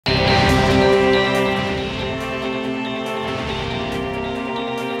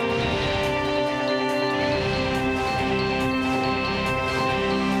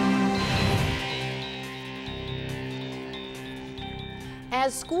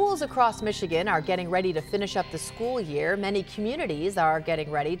Schools across Michigan are getting ready to finish up the school year. Many communities are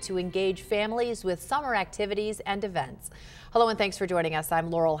getting ready to engage families with summer activities and events. Hello and thanks for joining us. I'm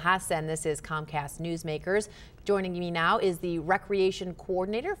Laurel Hassan. This is Comcast Newsmakers. Joining me now is the Recreation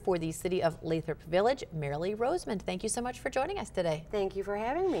Coordinator for the City of Lathrop Village, Maralee Rosemond. Thank you so much for joining us today. Thank you for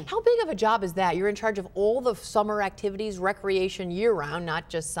having me. How big of a job is that? You're in charge of all the summer activities, recreation year-round, not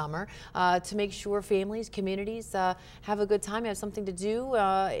just summer, to make sure families, communities have a good time, have something to do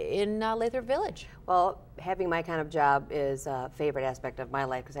in Lathrop Village. Well, having my kind of job is a favorite aspect of my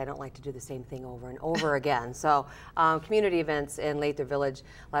life because I don't like to do the same thing over and over again. So community events in Lathrop Village,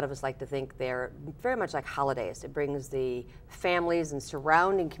 a lot of us like to think they're very much like holidays. It brings the families and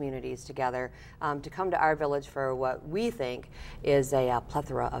surrounding communities together to come to our village for what we think is a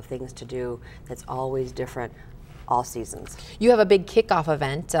plethora of things to do that's always different all seasons. You have a big kickoff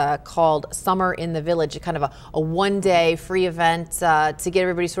event called Summer in the Village, kind of a one-day free event to get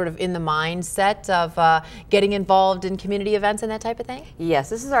everybody sort of in the mindset of getting involved in community events and that type of thing? Yes,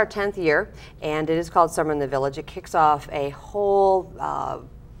 this is our 10th year, and it is called Summer in the Village. It kicks off a whole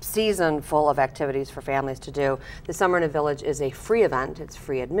season full of activities for families to do. The Summer in the Village is a free event. It's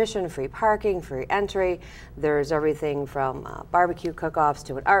free admission, free parking, free entry. There's everything from barbecue cook-offs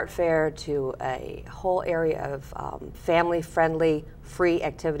to an art fair to a whole area of family-friendly free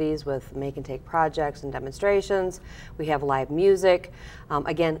activities with make and take projects and demonstrations. We have live music,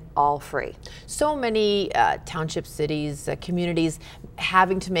 again, all free. So many townships, cities, communities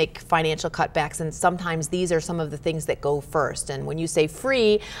having to make financial cutbacks, and sometimes these are some of the things that go first. And when you say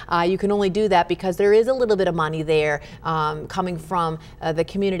free, you can only do that because there is a little bit of money there coming from the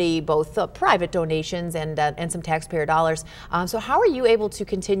community, both private donations and some taxpayer dollars. So how are you able to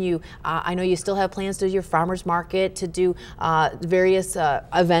continue? I know you still have plans to do your farmers market, to do various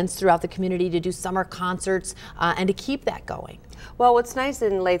events throughout the community, to do summer concerts, and to keep that going. Well, what's nice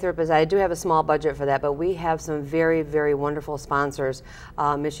in Lathrop is I do have a small budget for that, but we have some very, very wonderful sponsors.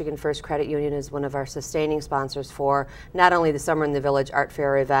 Michigan First Credit Union is one of our sustaining sponsors for not only the Summer in the Village Art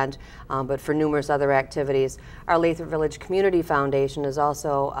Fair event, but for numerous other activities. Our Lathrop Village Community Foundation is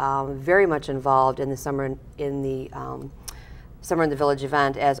also very much involved in the Summer in the Village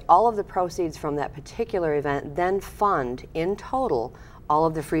event, as all of the proceeds from that particular event then fund in total all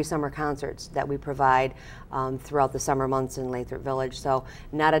of the free summer concerts that we provide throughout the summer months in Lathrop Village. So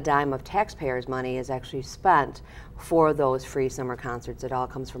not a dime of taxpayers' money is actually spent for those free summer concerts. It all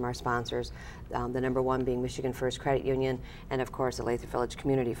comes from our sponsors, the number one being Michigan First Credit Union, and of course the Lathrop Village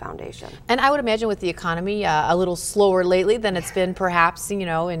Community Foundation. And I would imagine with the economy a little slower lately than it's been perhaps, you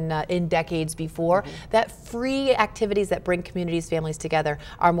know, in decades before, that free activities that bring communities, families together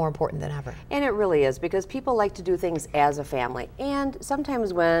are more important than ever. And it really is, because people like to do things as a family. And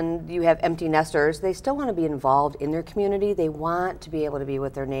sometimes when you have empty nesters, they still want to be involved in their community. They want to be able to be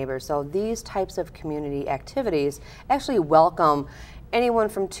with their neighbors. So these types of community activities actually welcome anyone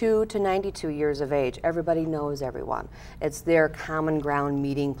from 2 to 92 years of age. Everybody knows everyone. It's their common ground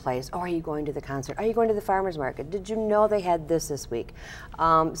meeting place. Oh, are you going to the concert? Are you going to the farmer's market? Did you know they had this week?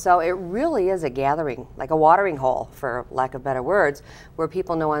 So it really is a gathering, like a watering hole, for lack of better words, where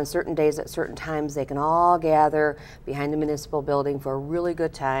people know on certain days at certain times they can all gather behind the municipal building for a really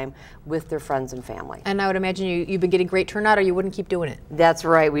good time with their friends and family. And I would imagine you've been getting great turnout, or you wouldn't keep doing it. That's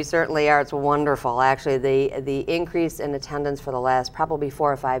right, we certainly are. It's wonderful. Actually, the increase in attendance for the last probably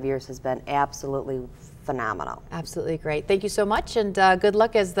 4 or 5 years has been absolutely phenomenal. Absolutely great. Thank you so much, and good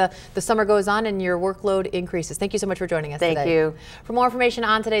luck as the summer goes on and your workload increases. Thank you so much for joining us today. Thank you. For more information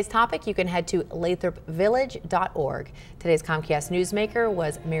on today's topic, you can head to lathropvillage.org. Today's Comcast Newsmaker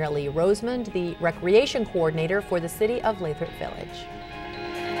was Maralee Rosemond, the Recreation Coordinator for the City of Lathrop Village.